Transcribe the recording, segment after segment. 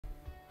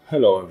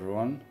Hello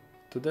everyone.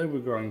 Today we're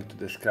going to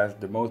discuss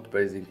the most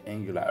basic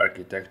Angular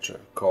architecture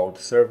called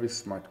Service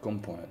Smart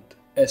Component,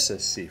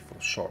 SSC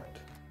for short.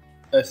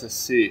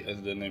 SSC,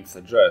 as the name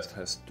suggests,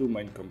 has two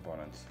main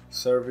components,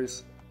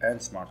 Service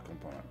and Smart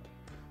Component.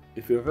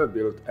 If you've ever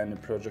built any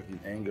project in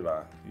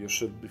Angular, you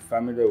should be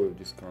familiar with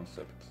this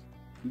concept.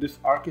 This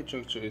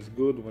architecture is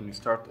good when you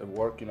start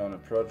working on a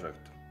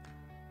project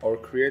or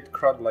create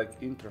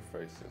CRUD-like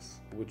interfaces,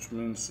 which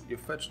means you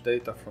fetch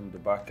data from the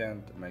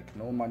backend, make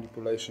no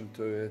manipulation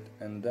to it,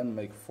 and then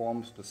make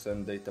forms to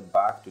send data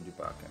back to the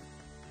backend.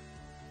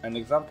 An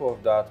example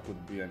of that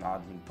could be an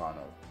admin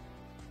panel.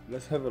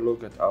 Let's have a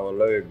look at our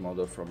layered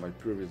model from my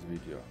previous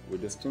video. We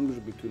distinguish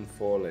between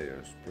four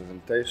layers: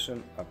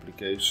 presentation,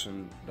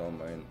 application,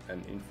 domain,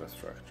 and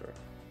infrastructure.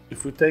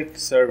 If we take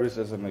service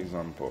as an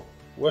example,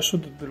 where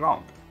should it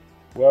belong?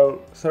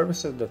 Well,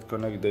 services that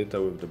connect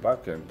data with the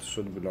backend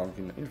should belong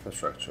in the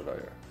infrastructure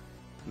layer.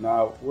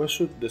 Now, where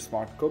should the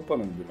smart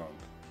component belong?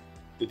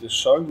 It is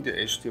showing the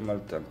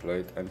HTML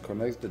template and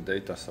connects the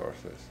data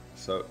sources,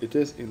 so it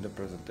is in the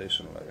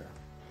presentation layer.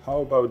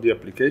 How about the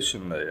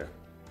application layer?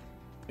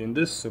 In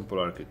this simple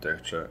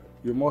architecture,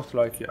 you most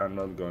likely are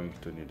not going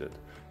to need it,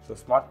 so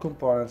smart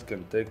components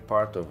can take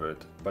part of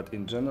it, but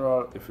in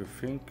general, if you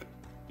think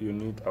you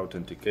need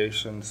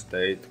authentication,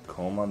 state,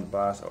 command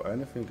bus, or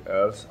anything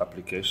else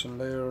application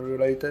layer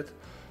related,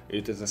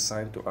 it is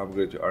assigned to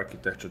upgrade your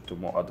architecture to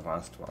more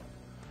advanced one.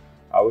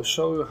 I will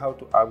show you how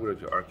to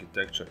upgrade your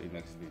architecture in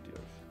next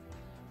videos.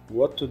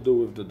 What to do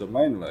with the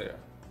domain layer?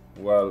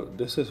 Well,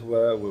 this is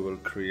where we will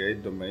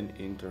create domain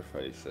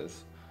interfaces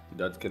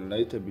that can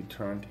later be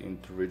turned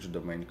into rich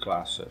domain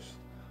classes.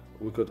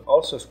 We could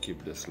also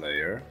skip this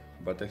layer,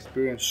 but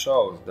experience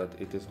shows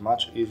that it is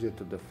much easier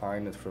to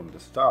define it from the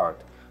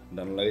start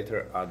than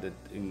later added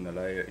in a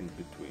layer in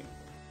between.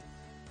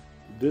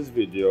 This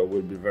video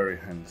will be very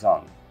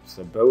hands-on,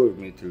 so bear with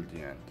me till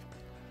the end.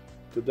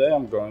 Today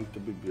I'm going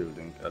to be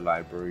building a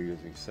library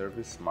using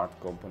Service Smart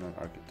Component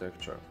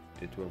architecture.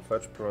 It will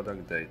fetch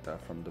product data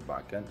from the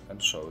backend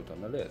and show it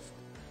on a list.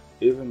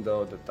 Even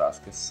though the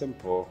task is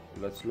simple,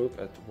 let's look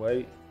at the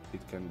way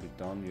it can be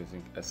done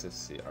using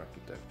SSC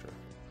Architecture.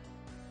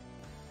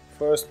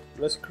 First,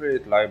 let's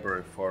create a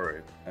library for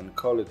it and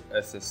call it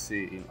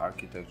SSC in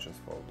Architectures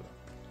folder.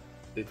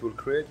 It will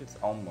create its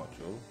own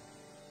module.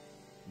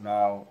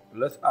 Now,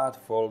 let's add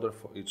folder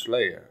for each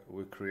layer.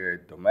 We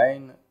create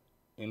domain,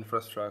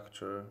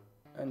 infrastructure,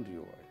 and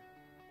UI.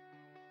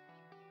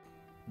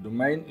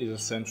 Domain is a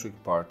centric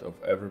part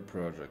of every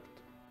project.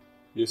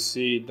 You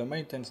see,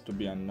 domain tends to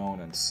be unknown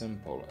and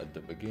simple at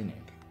the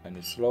beginning, and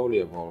it slowly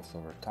evolves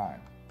over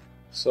time.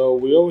 So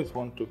we always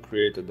want to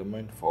create a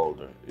domain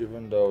folder,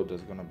 even though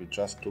there's gonna be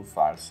just two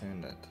files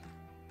in it.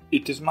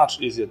 It is much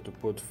easier to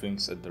put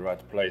things at the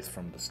right place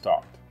from the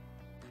start.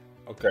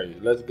 Okay,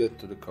 let's get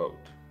to the code.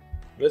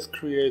 Let's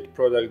create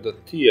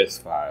product.ts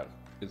file.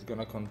 It's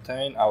gonna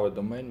contain our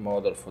domain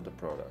model for the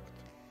product.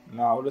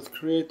 Now let's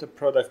create a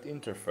product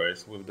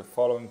interface with the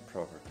following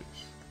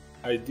properties: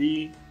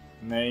 ID,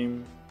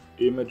 name,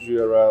 image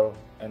URL,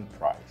 and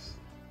price.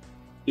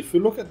 If you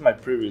look at my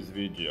previous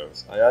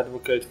videos, I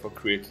advocate for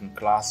creating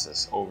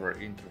classes over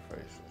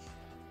interfaces.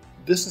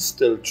 This is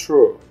still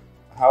true.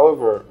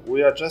 However,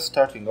 we are just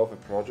starting off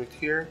a project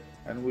here,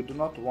 and we do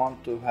not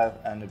want to have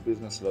any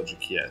business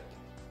logic yet.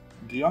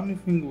 The only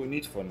thing we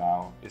need for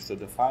now is to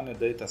define a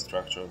data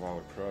structure of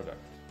our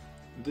product.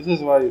 This is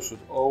why you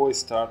should always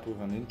start with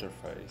an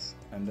interface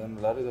and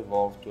then let it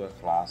evolve to a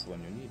class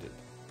when you need it.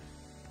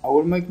 I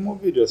will make more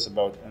videos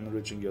about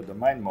enriching your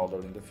domain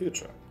model in the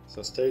future,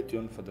 so stay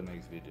tuned for the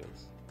next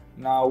videos.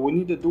 Now we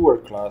need a doer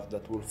class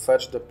that will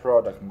fetch the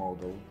product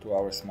model to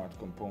our smart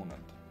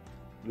component.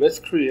 Let's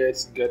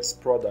create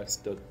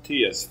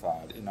getProducts.ts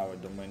file in our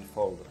domain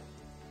folder.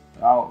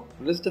 Now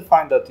let's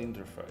define that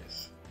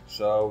interface.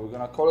 So we're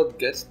gonna call it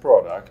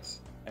getProducts,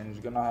 and it's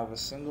gonna have a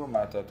single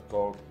method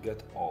called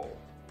getAll.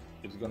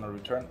 It's gonna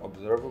return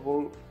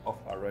observable of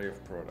array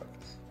of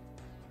products.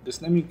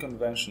 This naming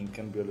convention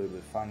can be a little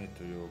bit funny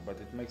to you, but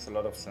it makes a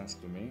lot of sense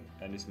to me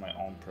and is my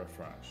own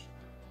preference.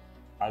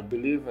 I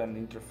believe an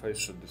interface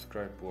should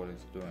describe what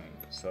it's doing.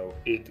 So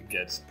it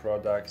gets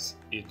products,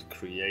 it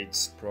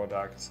creates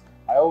products.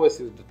 I always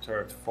use the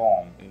third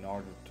form in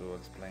order to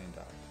explain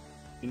that.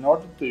 In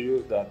order to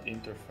use that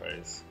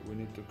interface, we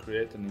need to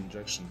create an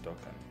injection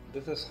token.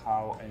 This is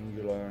how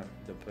Angular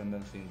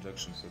dependency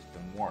injection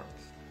system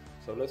works.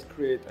 So let's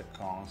create a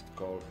const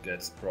called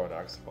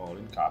getProducts, all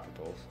in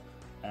capitals,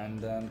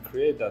 and then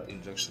create that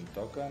injection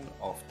token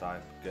of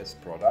type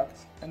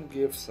getProducts and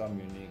give some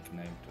unique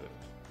name to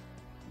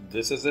it.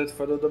 This is it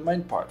for the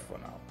domain part for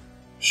now.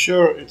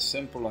 Sure, it's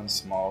simple and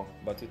small,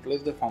 but it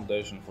lays the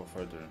foundation for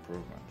further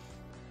improvements.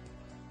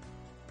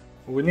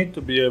 We need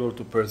to be able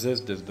to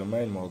persist this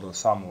domain model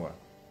somewhere,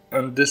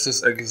 and this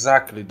is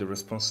exactly the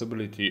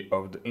responsibility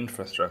of the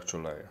infrastructure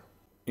layer.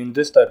 In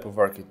this type of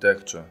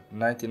architecture,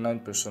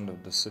 99%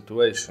 of the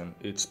situation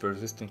is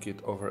persisting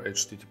it over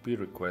HTTP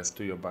request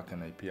to your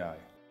backend API.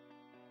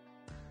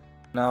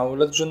 Now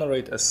let's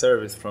generate a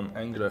service from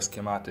Angular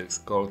schematics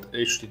called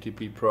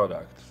HTTP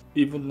products.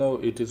 Even though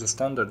it is a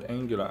standard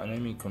Angular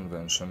naming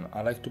convention,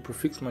 I like to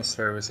prefix my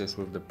services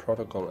with the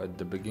protocol at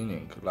the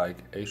beginning,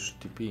 like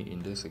HTTP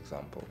in this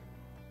example.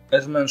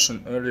 As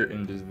mentioned earlier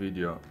in this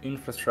video,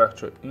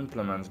 infrastructure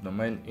implements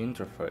domain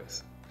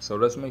interface. So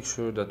let's make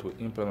sure that we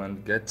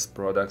implement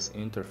getProducts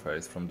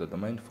interface from the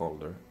domain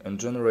folder and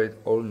generate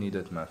all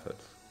needed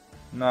methods.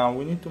 Now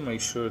we need to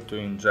make sure to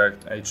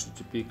inject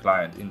HTTP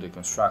client in the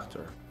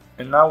constructor.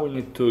 And now we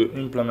need to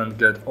implement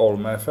getAll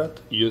method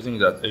using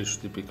that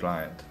HTTP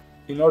client.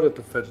 In order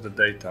to fetch the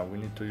data, we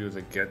need to use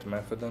a get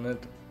method on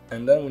it,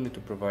 and then we need to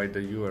provide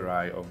the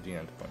URI of the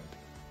endpoint.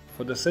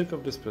 For the sake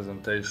of this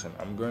presentation,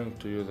 I'm going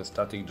to use a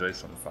static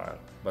JSON file,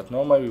 but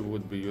normally we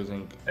would be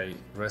using a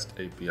REST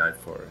API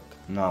for it.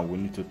 Now we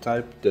need to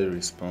type the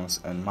response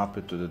and map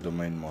it to the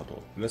domain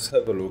model. Let's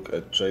have a look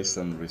at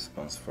JSON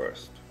response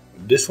first.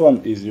 This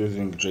one is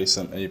using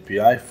JSON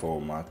API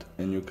format,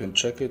 and you can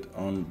check it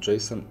on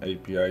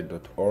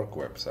JSONAPI.org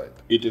website.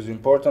 It is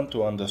important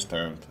to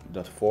understand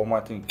that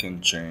formatting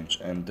can change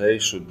and they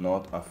should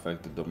not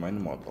affect the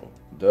domain model.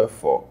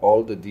 Therefore,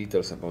 all the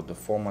details about the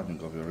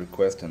formatting of your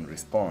request and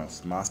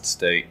response must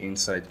stay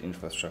inside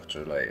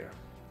infrastructure layer.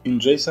 In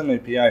JSON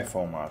API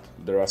format,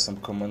 there are some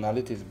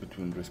commonalities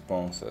between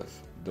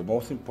responses. The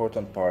most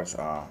important parts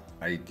are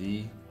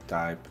ID,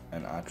 type,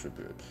 and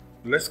attributes.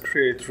 Let's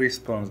create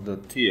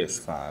response.ts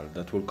file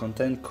that will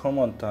contain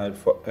common type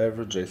for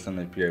every JSON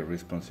API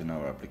response in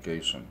our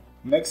application.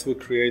 Next, we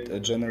create a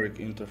generic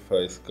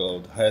interface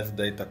called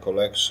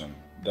hasDataCollection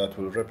that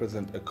will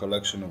represent a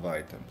collection of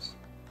items.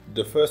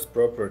 The first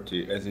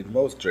property, as in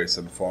most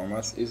JSON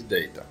formats, is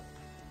data.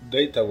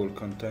 Data will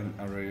contain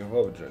an array of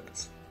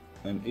objects,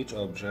 and each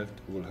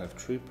object will have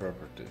three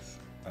properties: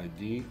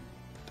 ID,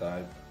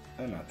 type,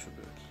 and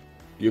attributes.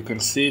 You can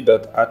see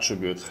that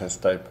attributes has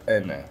type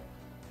any.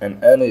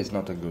 And any is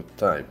not a good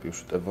type, you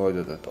should avoid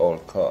it at all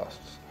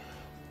costs.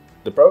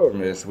 The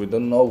problem is we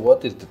don't know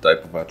what is the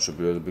type of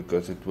attribute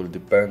because it will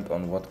depend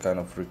on what kind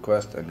of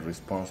request and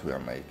response we are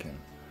making.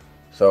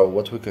 So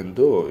what we can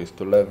do is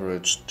to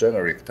leverage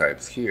generic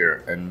types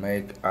here and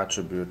make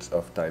attributes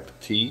of type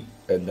T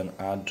and then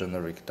add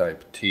generic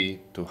type T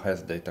to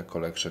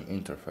hasDataCollection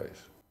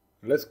interface.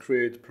 Let's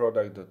create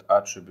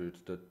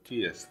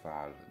product.attributes.ts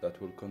file that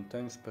will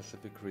contain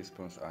specific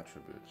response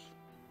attributes.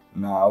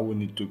 Now we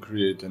need to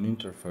create an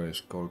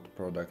interface called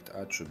product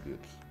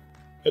attributes.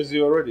 As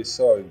you already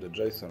saw in the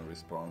JSON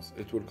response,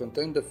 it will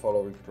contain the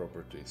following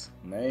properties: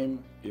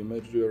 name,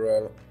 image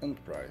URL, and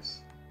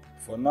price.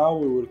 For now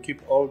we will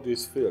keep all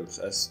these fields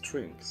as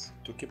strings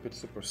to keep it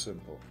super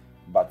simple.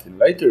 But in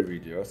later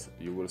videos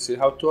you will see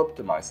how to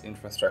optimize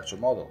infrastructure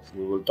models.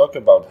 We will talk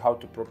about how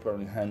to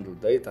properly handle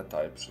data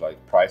types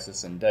like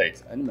prices and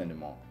dates and many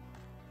more.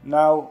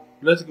 Now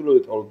let's glue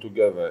it all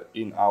together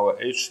in our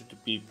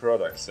HTTP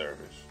product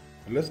service.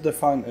 Let's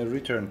define a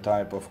return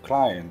type of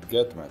client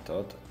get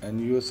method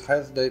and use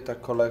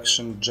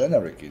hasDataCollection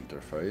generic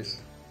interface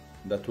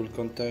that will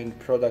contain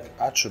product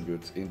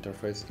attributes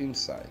interface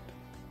inside.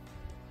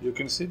 You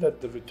can see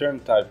that the return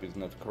type is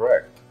not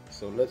correct,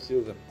 so let's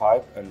use a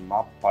pipe and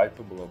map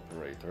pipeable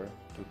operator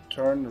to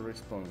turn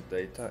response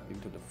data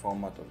into the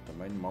format of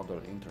domain model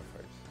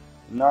interface.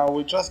 Now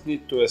we just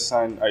need to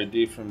assign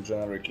ID from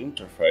generic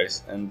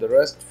interface and the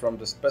rest from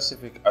the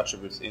specific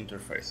attributes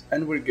interface,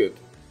 and we're good.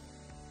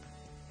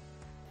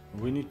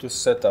 We need to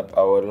set up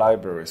our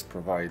libraries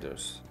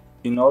providers.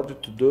 In order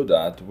to do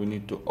that, we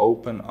need to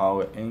open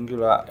our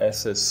Angular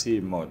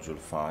SSC module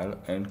file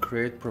and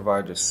create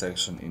providers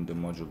section in the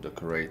module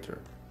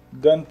decorator.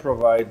 Then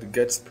provide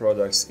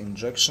getProducts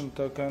injection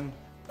token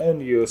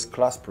and use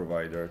class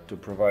provider to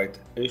provide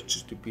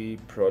HTTP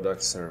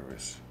product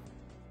service.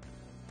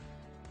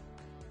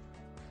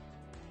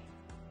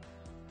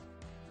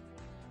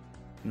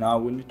 Now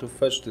we need to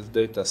fetch this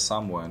data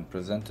somewhere and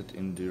present it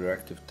in the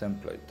directive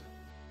template.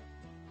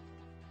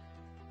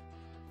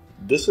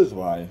 This is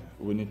why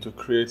we need to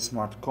create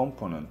smart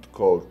component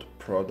called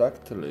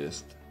product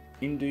list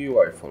in the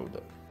UI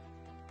folder.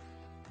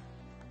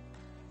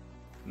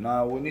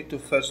 Now we need to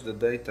fetch the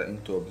data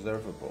into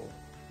observable.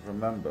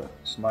 Remember,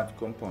 smart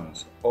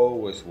components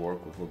always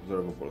work with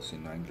observables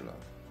in Angular.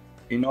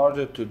 In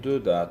order to do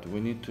that, we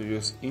need to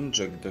use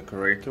inject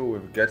decorator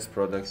with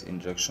getProducts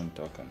injection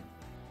token.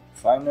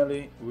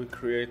 Finally, we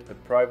create a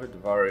private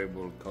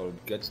variable called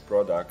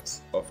getProducts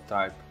of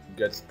type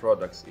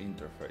getProducts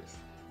interface.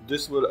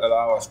 This will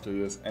allow us to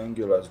use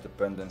Angular's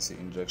dependency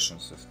injection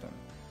system.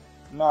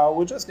 Now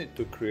we just need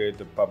to create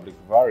a public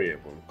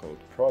variable called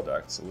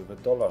products with a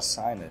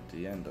 $sign at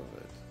the end of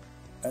it,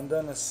 and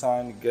then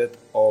assign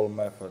getAll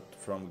method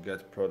from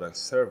getProducts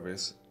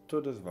service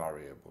to this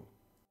variable.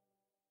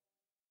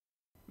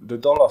 The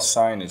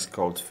 $sign is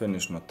called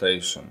finish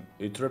notation.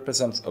 It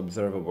represents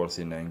observables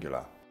in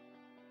Angular.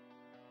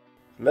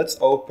 Let's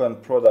open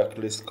product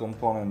list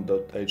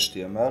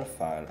component.html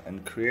file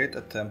and create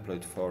a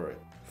template for it.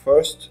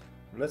 First,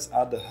 let's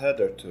add a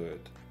header to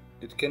it.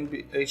 It can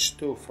be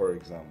h2 for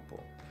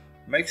example.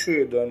 Make sure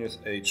you don't use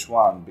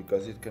H1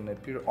 because it can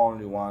appear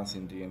only once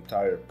in the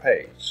entire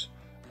page,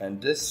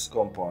 and this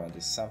component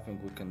is something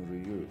we can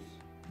reuse.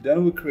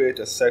 Then we create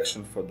a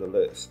section for the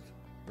list.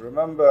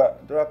 Remember,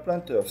 there are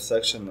plenty of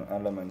section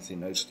elements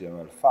in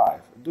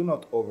HTML5, do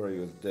not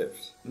overuse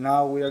divs.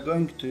 Now we are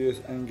going to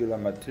use Angular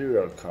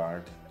material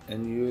card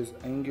and use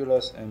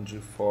Angular's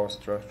ng4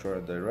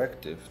 structural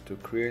directive to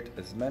create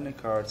as many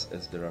cards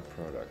as there are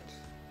products.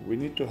 We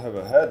need to have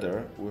a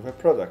header with a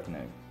product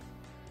name.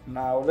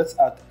 Now let's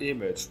add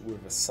image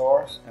with a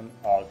source and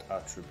alt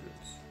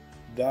attributes.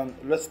 Then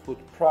let's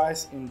put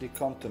price in the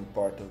content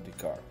part of the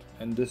card.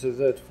 And this is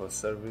it for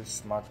Service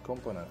Smart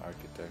Component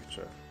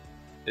Architecture.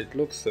 It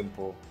looks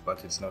simple,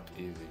 but it's not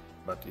easy,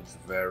 but it's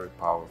very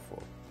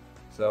powerful.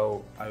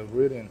 So I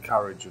really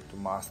encourage you to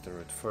master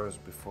it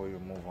first before you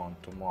move on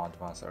to more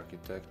advanced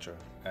architecture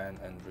and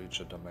enrich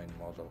a domain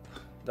model.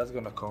 That's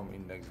gonna come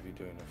in next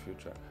video in the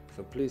future.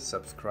 So please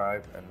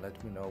subscribe and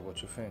let me know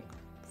what you think.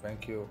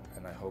 Thank you,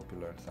 and I hope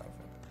you learned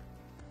something.